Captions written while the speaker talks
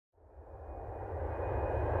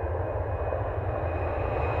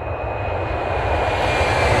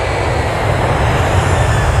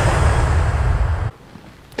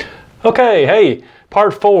Okay, hey,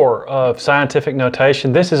 part 4 of scientific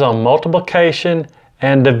notation. This is on multiplication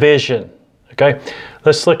and division. Okay,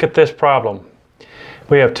 let's look at this problem.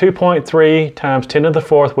 We have 2.3 times 10 to the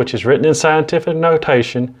 4th, which is written in scientific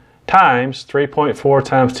notation, times 3.4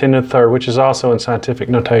 times 10 to the 3rd, which is also in scientific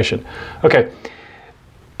notation. Okay,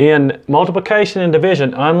 in multiplication and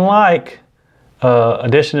division, unlike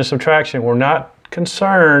addition and subtraction, we're not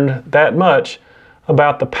concerned that much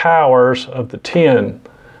about the powers of the 10.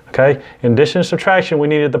 Okay, in addition and subtraction, we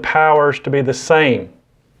needed the powers to be the same.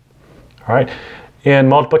 All right, in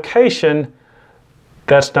multiplication,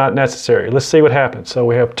 that's not necessary. Let's see what happens. So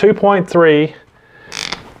we have 2.3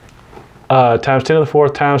 times 10 to the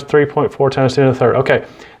 4th times 3.4 times 10 to the 3rd. Okay,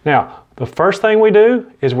 now the first thing we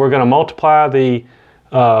do is we're going to multiply the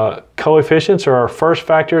coefficients, or our first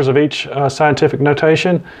factors of each scientific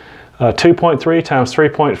notation. 2.3 times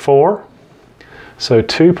 3.4. So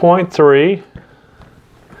 2.3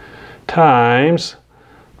 times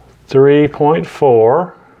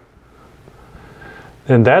 3.4,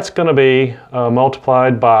 then that's going to be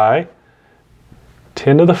multiplied by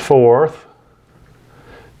 10 to the 4th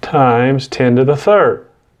times 10 to the 3rd.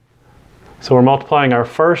 So we're multiplying our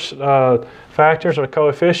first factors, or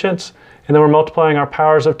coefficients, and then we're multiplying our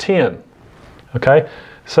powers of 10. Okay,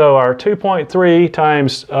 so our 2.3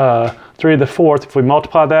 times 3 to the 4th, if we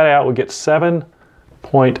multiply that out, we get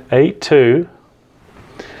 7.82.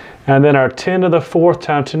 And then our 10 to the 4th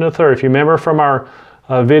times 10 to the 3rd. If you remember from our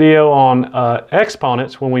video on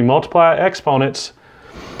exponents, when we multiply exponents,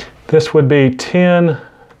 this would be 10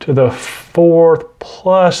 to the 4th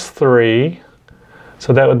plus 3.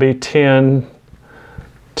 So that would be 10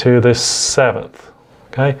 to the 7th.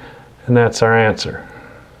 Okay, and that's our answer.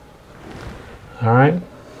 All right.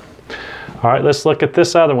 All right, let's look at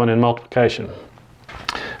this other one in multiplication.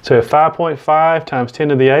 So we have 5.5 times 10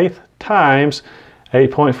 to the 8th times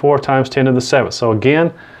 8.4 times 10 to the 7th. So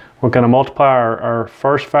again, we're going to multiply our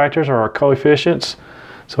first factors, or our coefficients.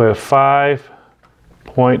 So we have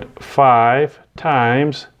 5.5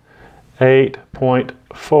 times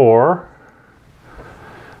 8.4.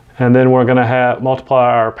 And then we're going to multiply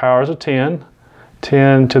our powers of 10.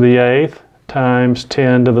 10 to the 8th times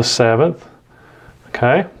 10 to the 7th.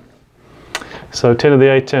 Okay. So 10 to the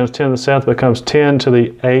 8th times 10 to the 7th becomes 10 to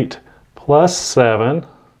the 8 plus 7,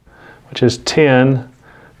 which is 10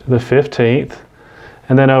 to the 15th.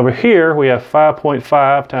 And then over here we have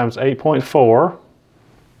 5.5 times 8.4,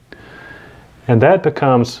 and that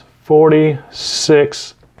becomes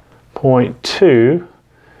 46.2,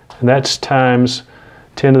 and that's times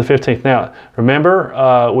 10 to the 15th. Now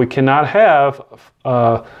remember, we cannot have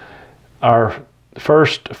our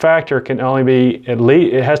first factor can only be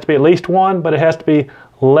it has to be at least 1, but it has to be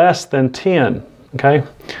less than 10. Okay,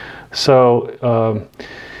 so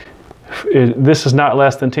this is not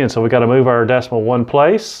less than 10, so we've got to move our decimal one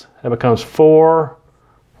place. That becomes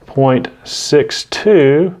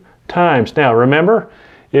 4.62 times. Now remember,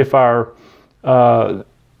 if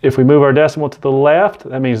we move our decimal to the left,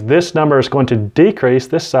 that means this number is going to decrease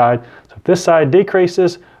this side. So if this side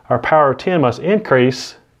decreases, our power of 10 must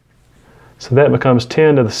increase. So that becomes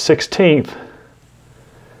 10 to the 16th,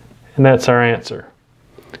 and that's our answer.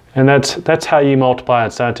 And that's how you multiply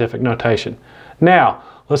in scientific notation. Now,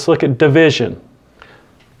 let's look at division.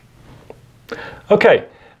 Okay,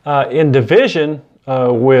 in division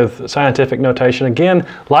with scientific notation, again,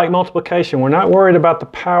 like multiplication, we're not worried about the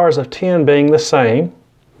powers of 10 being the same.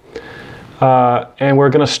 And we're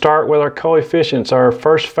going to start with our coefficients, our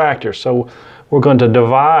first factor. So we're going to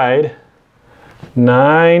divide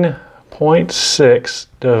 9.6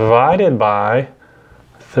 divided by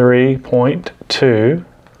 3.2.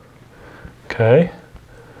 Okay,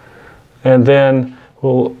 and then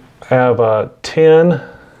we'll have 10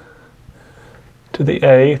 to the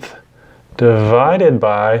 8th divided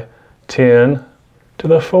by 10 to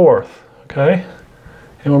the 4th, okay?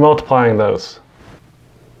 And we're multiplying those.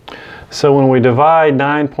 So when we divide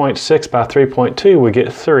 9.6 by 3.2, we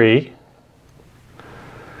get 3.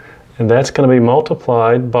 And that's going to be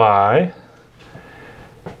multiplied by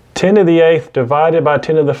 10 to the 8th divided by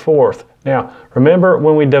 10 to the 4th. Now, remember,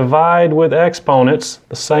 when we divide with exponents,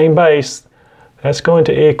 the same base, that's going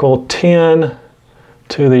to equal 10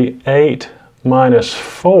 to the 8 minus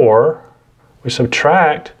 4. We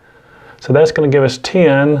subtract, so that's going to give us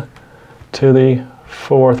 10 to the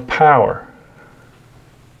 4th power.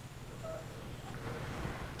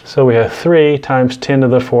 So we have 3 times 10 to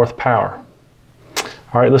the 4th power.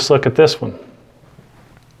 All right, let's look at this one.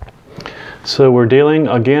 So we're dealing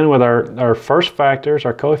again with our first factors,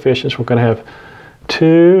 our coefficients. We're going to have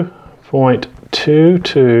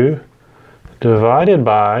 2.22 divided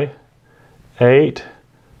by 8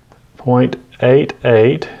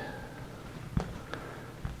 0.88.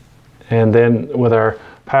 And then with our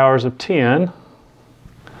powers of 10,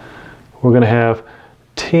 we're going to have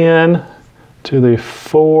 10 to the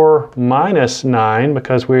 4 minus 9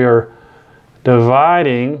 because we are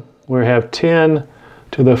dividing. We have 10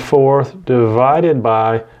 to the 4th divided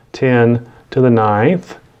by 10 to the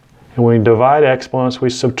 9th. And when we divide exponents, we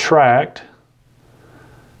subtract.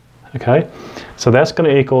 Okay, so that's going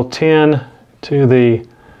to equal 10 to the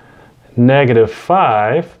negative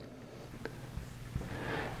 5.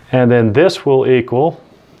 And then this will equal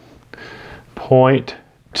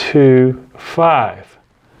 0.25.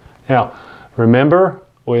 Now, remember,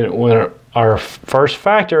 when our first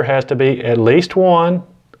factor has to be at least 1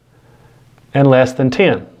 and less than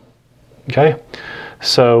 10. Okay?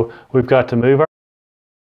 So we've got to move our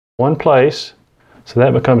one place. So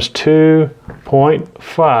that becomes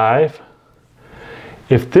 2.5.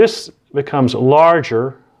 If this becomes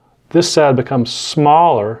larger, this side becomes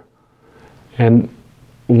smaller, and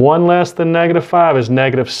 1 less than negative 5 is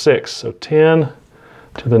negative 6. So 10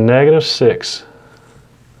 to the negative 6.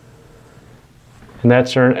 And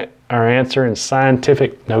that's our answer in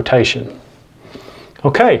scientific notation.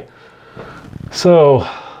 Okay, so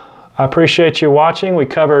I appreciate you watching. We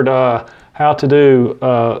covered how to do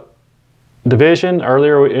division.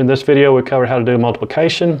 Earlier in this video we covered how to do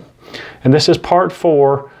multiplication. And this is part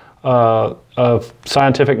 4 of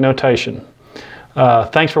scientific notation.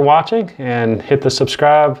 Thanks for watching, and hit the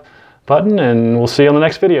subscribe button, and we'll see you on the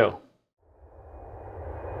next video.